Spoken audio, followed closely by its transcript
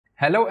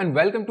Hello and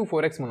welcome to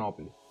Forex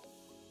Monopoly.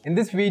 In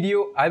this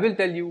video, I will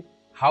tell you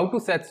how to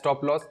set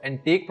stop loss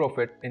and take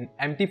profit in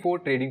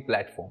Mt4 trading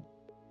platform.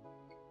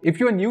 If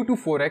you are new to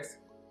Forex,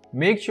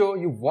 make sure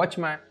you watch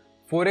my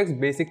Forex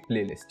basic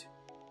playlist,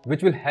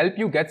 which will help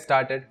you get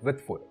started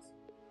with Forex.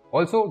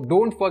 Also,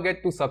 don't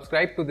forget to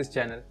subscribe to this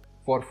channel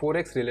for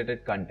Forex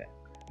related content.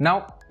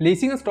 Now,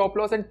 placing a stop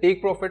loss and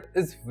take profit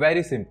is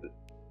very simple.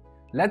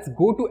 Let's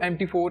go to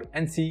Mt4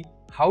 and see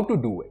how to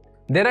do it.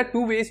 There are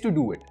two ways to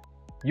do it.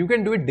 You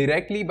can do it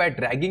directly by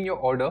dragging your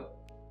order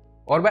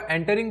or by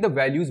entering the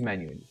values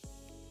manually.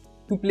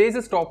 To place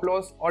a stop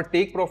loss or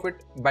take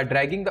profit by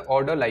dragging the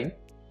order line,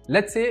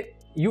 let's say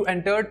you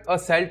entered a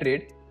sell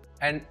trade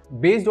and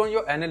based on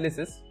your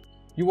analysis,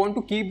 you want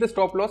to keep the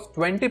stop loss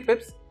 20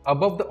 pips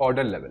above the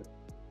order level.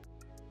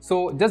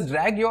 So just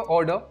drag your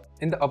order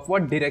in the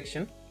upward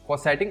direction for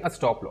setting a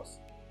stop loss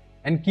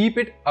and keep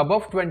it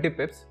above 20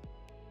 pips.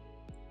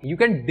 You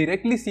can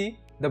directly see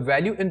the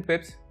value in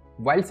pips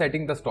while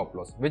setting the stop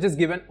loss, which is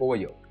given over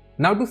here.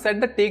 Now to set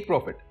the take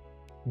profit,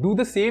 do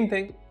the same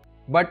thing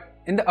but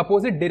in the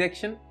opposite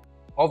direction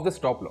of the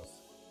stop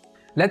loss.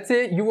 Let's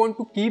say you want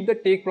to keep the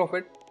take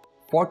profit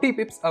 40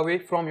 pips away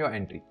from your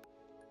entry.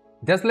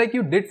 Just like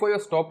you did for your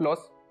stop loss,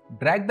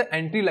 drag the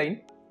entry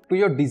line to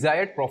your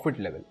desired profit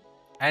level.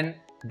 And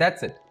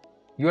that's it.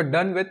 You are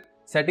done with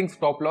setting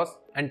stop loss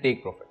and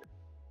take profit.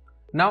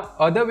 Now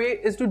other way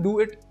is to do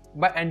it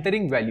by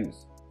entering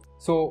values.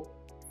 So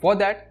for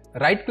that,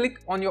 right click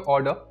on your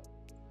order.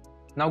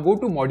 Now go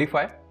to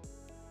modify.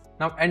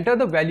 Now enter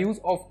the values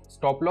of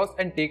stop loss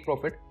and take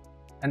profit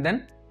and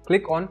then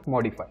click on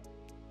modify.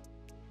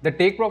 The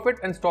take profit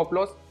and stop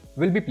loss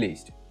will be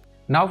placed.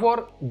 Now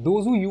for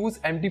those who use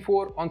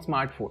Mt4 on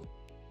Mt4,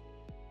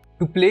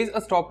 to place a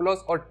stop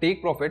loss or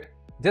take profit,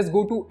 just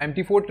go to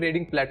Mt4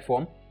 trading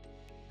platform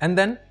and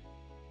then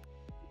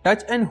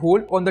touch and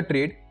hold on the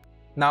trade.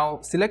 Now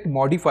select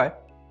modify,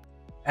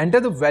 enter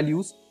the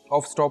values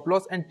of stop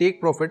loss and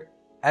take profit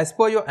as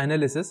per your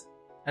analysis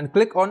and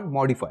click on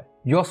modify.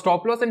 Your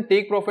stop loss and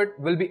take profit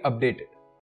will be updated.